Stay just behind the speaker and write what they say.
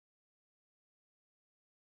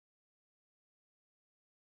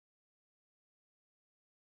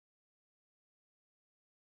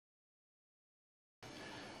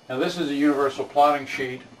Now this is a universal plotting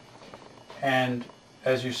sheet, and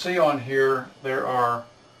as you see on here, there are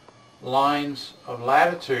lines of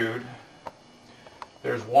latitude.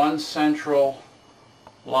 There's one central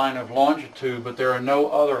line of longitude, but there are no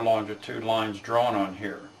other longitude lines drawn on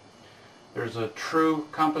here. There's a true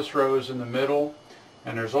compass rose in the middle,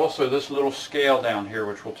 and there's also this little scale down here,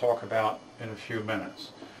 which we'll talk about in a few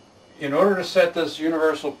minutes. In order to set this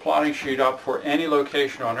universal plotting sheet up for any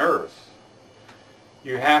location on Earth,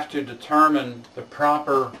 you have to determine the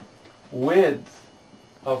proper width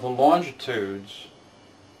of the longitudes,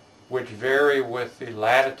 which vary with the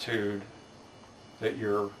latitude that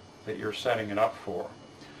you're setting it up for.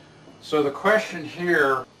 So the question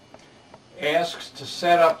here asks to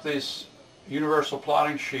set up this universal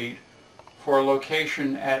plotting sheet for a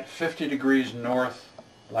location at 50 degrees north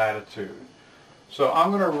latitude. So I'm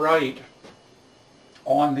going to write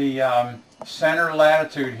on the center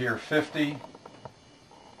latitude here 50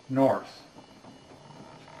 north.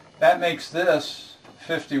 That makes this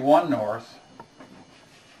 51 north,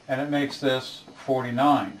 and it makes this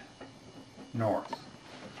 49 north.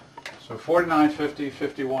 So 49, 50,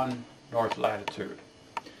 51 north latitude.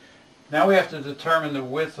 Now we have to determine the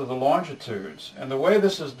width of the longitudes. And the way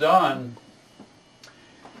this is done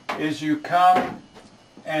is you come,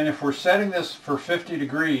 and if we're setting this for 50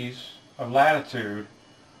 degrees of latitude,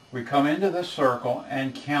 we come into this circle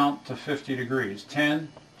and count to 50 degrees.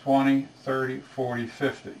 10, 20, 30, 40,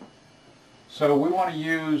 50. So we want to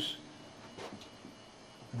use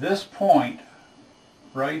this point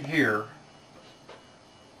right here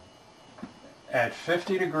at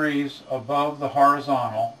 50 degrees above the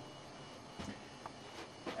horizontal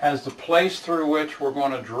as the place through which we're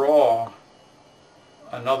going to draw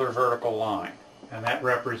another vertical line, and that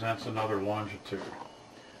represents another longitude.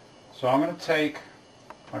 So I'm going to take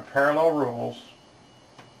my parallel rules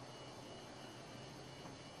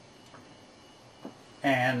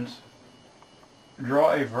and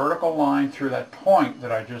draw a vertical line through that point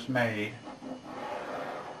that I just made,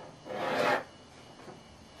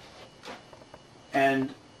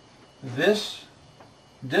 and this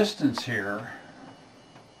distance here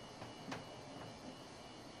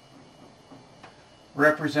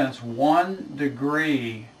represents 1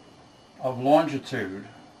 degree of longitude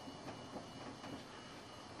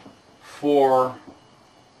for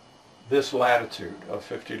this latitude of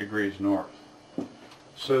 50 degrees north.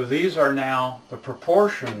 So these are now the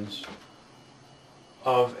proportions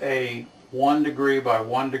of a 1 degree by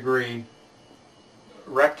 1 degree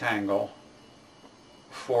rectangle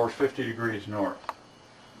for 50 degrees north.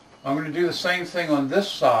 I'm going to do the same thing on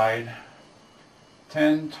this side.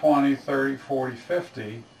 10, 20, 30, 40, 50.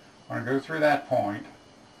 I'm going to go through that point,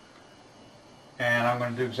 and I'm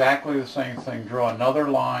going to do exactly the same thing. Draw another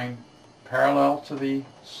line parallel to the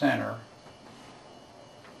center,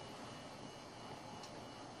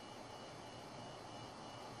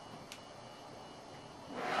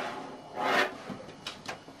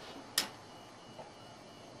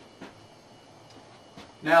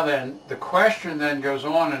 now then, the question then goes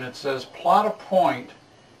on, and it says plot a point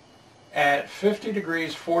at 50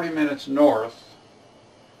 degrees 40 minutes north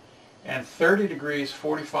and 30 degrees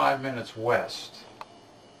 45 minutes west.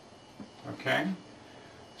 Okay?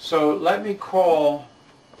 So let me call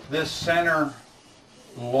this center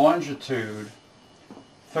longitude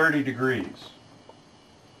 30 degrees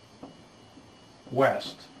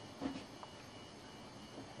west.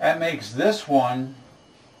 That makes this one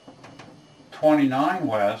 29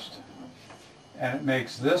 west, and it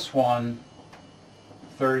makes this one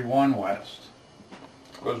 31 west,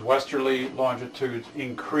 because westerly longitudes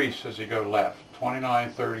increase as you go left.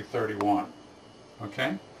 29, 30, 31.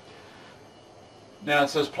 Okay? Now it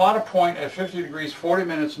says plot a point at 50 degrees 40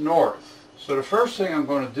 minutes north. So the first thing I'm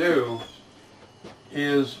going to do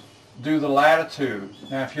is do the latitude.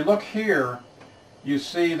 Now if you look here, you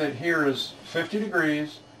see that here is 50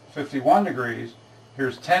 degrees, 51 degrees.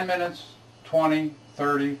 Here's 10 minutes, 20,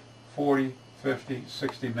 30, 40, 50,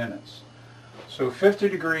 60 minutes. So 50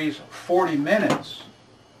 degrees, 40 minutes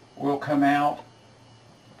will come out,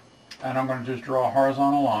 and I'm going to just draw a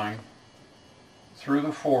horizontal line through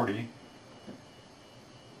the 40,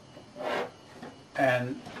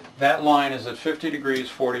 and that line is at 50 degrees,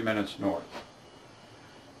 40 minutes north.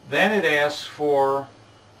 Then it asks for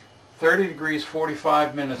 30 degrees,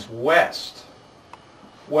 45 minutes west.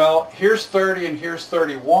 Well, here's 30 and here's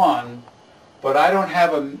 31, but I don't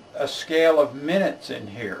have a scale of minutes in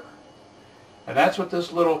here. And that's what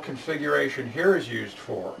this little configuration here is used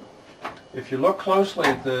for. If you look closely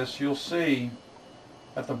at this, you'll see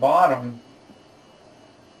at the bottom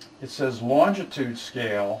it says longitude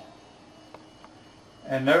scale,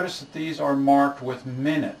 And notice that these are marked with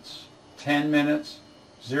minutes. 10 minutes,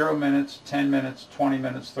 0 minutes, 10 minutes, 20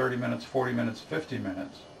 minutes, 30 minutes, 40 minutes, 50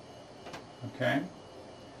 minutes. Okay?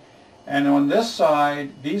 And on this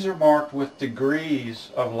side, these are marked with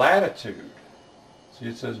degrees of latitude. See,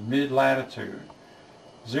 it says mid-latitude.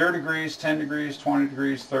 0 degrees, 10 degrees, 20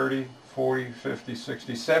 degrees, 30, 40, 50,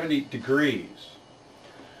 60, 70 degrees.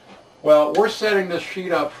 Well, we're setting this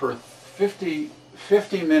sheet up for 50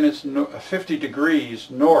 degrees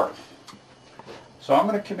north. So I'm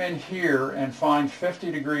going to come in here and find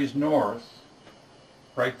 50 degrees north,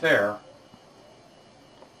 right there.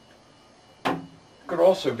 It could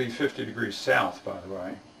also be 50 degrees south, by the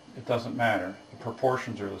way. It doesn't matter. The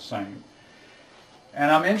proportions are the same.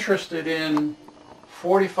 And I'm interested in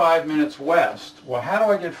 45 minutes west. Well, how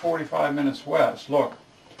do I get 45 minutes west? Look,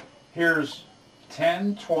 here's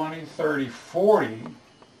 10, 20, 30, 40,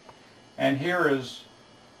 and here is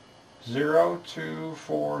 0, 2,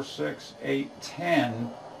 4, 6, 8,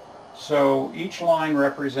 10. So each line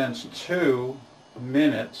represents 2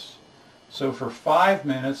 minutes. So for 5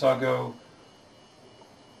 minutes, I'll go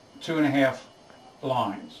 2.5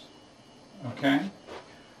 lines. Okay?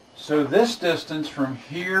 So this distance from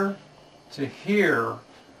here to here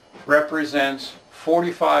represents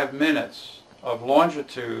 45 minutes of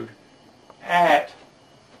longitude at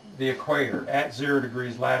the equator, at 0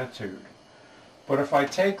 degrees latitude. But if I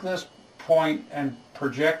take this point and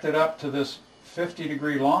project it up to this 50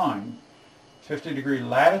 degree line, 50 degree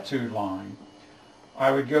latitude line,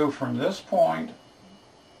 I would go from this point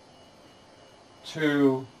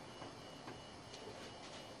to,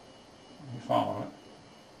 let me follow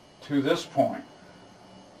it, to this point.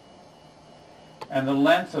 And the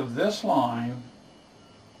length of this line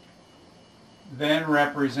then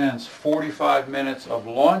represents 45 minutes of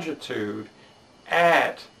longitude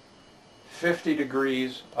at 50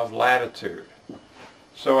 degrees of latitude.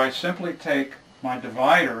 So I simply take my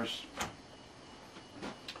dividers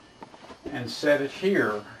and set it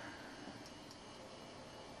here.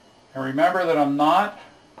 And remember that I'm not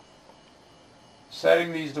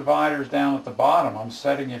setting these dividers down at the bottom. I'm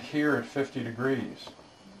setting it here at 50 degrees.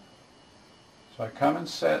 So I come and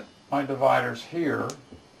set my dividers here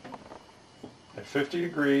at 50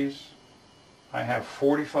 degrees. I have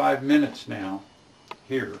 45 minutes now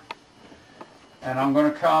here. And I'm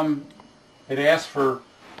going to come, it asks for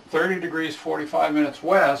 30 degrees 45 minutes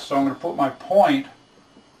west, so I'm going to put my point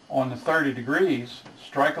on the 30 degrees,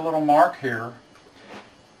 strike a little mark here,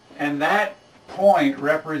 and that point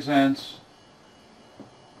represents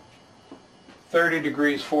 30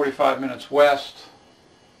 degrees 45 minutes west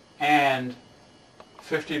and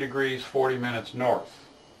 50 degrees 40 minutes north.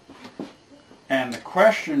 And the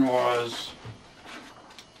question was,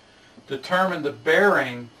 determine the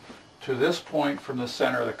bearing to this point from the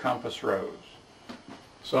center of the compass rose.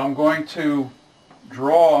 So I'm going to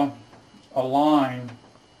draw a line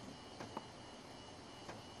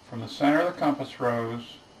from the center of the compass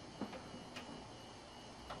rose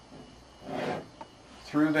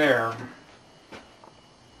through there.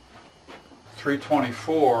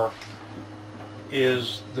 324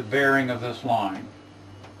 is the bearing of this line.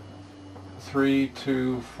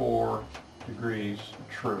 324 degrees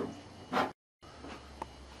true.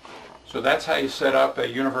 So that's how you set up a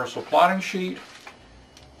universal plotting sheet,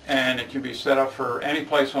 and it can be set up for any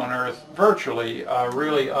place on Earth virtually,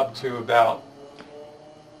 really up to about,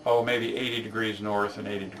 maybe 80 degrees north and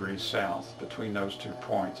 80 degrees south. Between those 2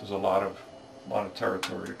 points is a lot of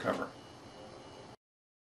territory to cover.